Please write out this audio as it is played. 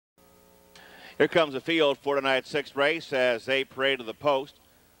Here comes the field for tonight's sixth race as they parade to the post.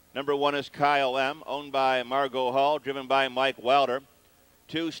 Number 1 is Kyle M., owned by Margot Hall, driven by Mike Wilder.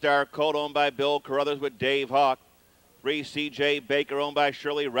 2, Star Colt, owned by Bill Carruthers with Dave Hawk. 3, C.J. Baker, owned by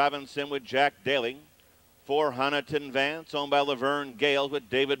Shirley Robinson with Jack Daly. 4, Honiton Vance, owned by Laverne Gales with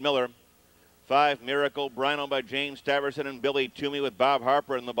David Miller. 5, Miracle Brian, owned by James Staverson and Billy Toomey with Bob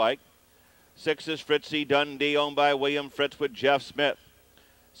Harper in the bike. 6 is Fritzy Dundee, owned by William Fritz with Jeff Smith.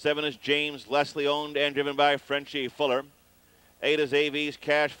 7 is James Leslie, owned and driven by Frenchie Fuller. 8 is AV's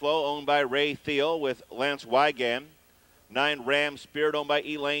Cash Flow, owned by Ray Thiel with Lance Wygan. 9, Ram Spirit, owned by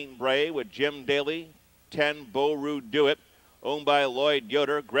Elaine Bray with Jim Daly. 10, Bo Rude Do It, owned by Lloyd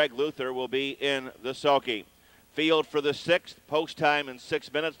Yoder. Greg Luther will be in the sulky. Field for the 6th, post time in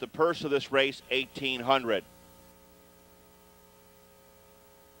 6 minutes. The purse of this race, $1,800.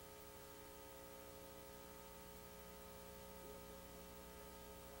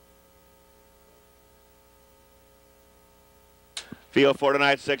 Field for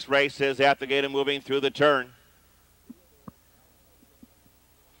tonight's 6th race is at the gate and moving through the turn.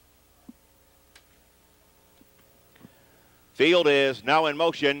 Field is now in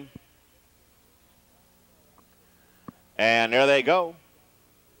motion. And there they go.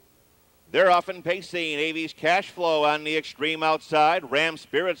 They're off and pacing. AV's Cash Flow on the extreme outside. Ram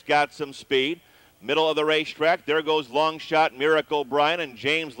Spirit's got some speed. Middle of the racetrack, there goes Long Shot Miracle Brian, and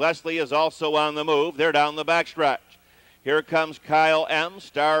James Leslie is also on the move. They're down the backstretch. Here comes Kyle M.,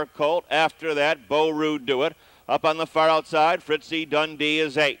 Star Colt. After that, Bo Rude Do It. Up on the far outside, Fritzy Dundee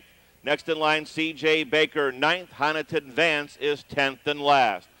is 8th. Next in line, C.J. Baker 9th. Honiton Vance is 10th and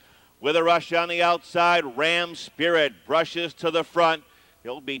last. With a rush on the outside, Ram Spirit brushes to the front.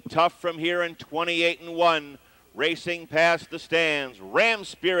 He'll be tough from here in 28-1. Racing past the stands. Ram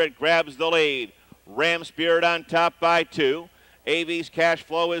Spirit grabs the lead. Ram Spirit on top by 2. AV's Cash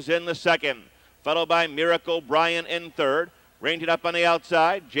Flow is in the second, followed by Miracle Brian in third. Ranging up on the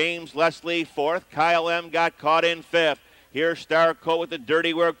outside, James Leslie 4th. Kyle M. got caught in 5th. Here's Star Colt with the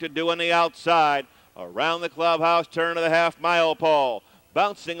dirty work to do on the outside. Around the clubhouse turn to the half-mile pole.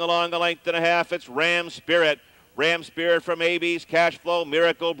 Bouncing along a length and a half, it's Ram Spirit. Ram Spirit from AB's Cash Flow.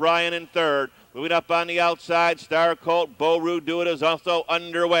 Miracle Brian in third. Moving up on the outside, Star Colt. Bo Rude Do It is also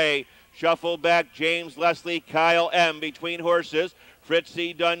underway. Shuffle back, James Leslie, Kyle M. between horses.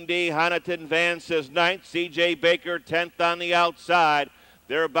 Fritzy Dundee, Honiton Vance is 9th. C.J. Baker 10th on the outside.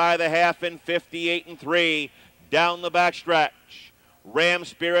 They're by the half in 58-3. Down the backstretch. Ram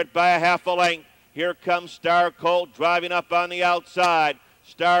Spirit by a half a length. Here comes Star Colt driving up on the outside.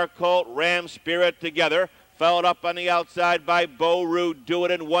 Star Colt, Ram Spirit together. Followed up on the outside by Bo Rude Do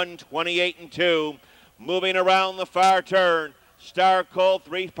It in 128-2. Moving around the far turn. Star Colt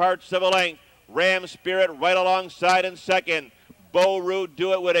 3 parts of a length. Ram Spirit right alongside in second. Bo Rude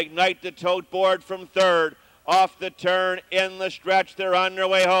Do It would ignite the tote board from third. Off the turn, in the stretch, they're on their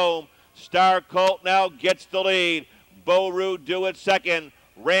way home. Star Colt now gets the lead. Bo Rude Do It second.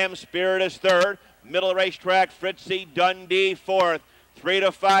 Ram Spirit is third. Middle racetrack, Fritzy Dundee 4th. 3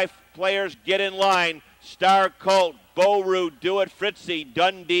 to 5 players get in line. Star Colt, Bo Rude Do It, Fritzy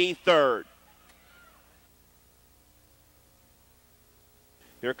Dundee 3rd.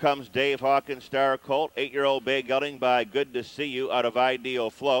 Here comes Dave Hawkins, Star Colt, 8-year-old bay gelding by Good to See You out of Ideal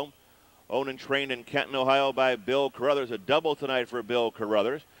Flow. Owned and trained in Kenton, Ohio by Bill Carruthers. A double tonight for Bill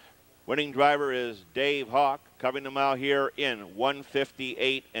Carruthers. Winning driver is Dave Hawk, covering the mile here in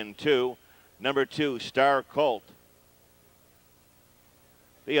 158-2. Number 2, Star Colt,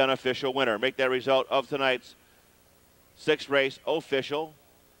 the unofficial winner. Make that result of tonight's 6th race official.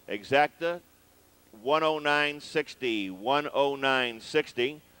 Exacta 109.60,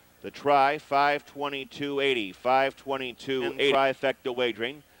 109.60. The try 522.80, 522.80. Trifecta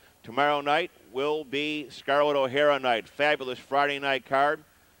wagering. Tomorrow night will be Scarlett O'Hara night. Fabulous Friday night card.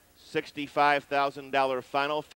 $65,000 final.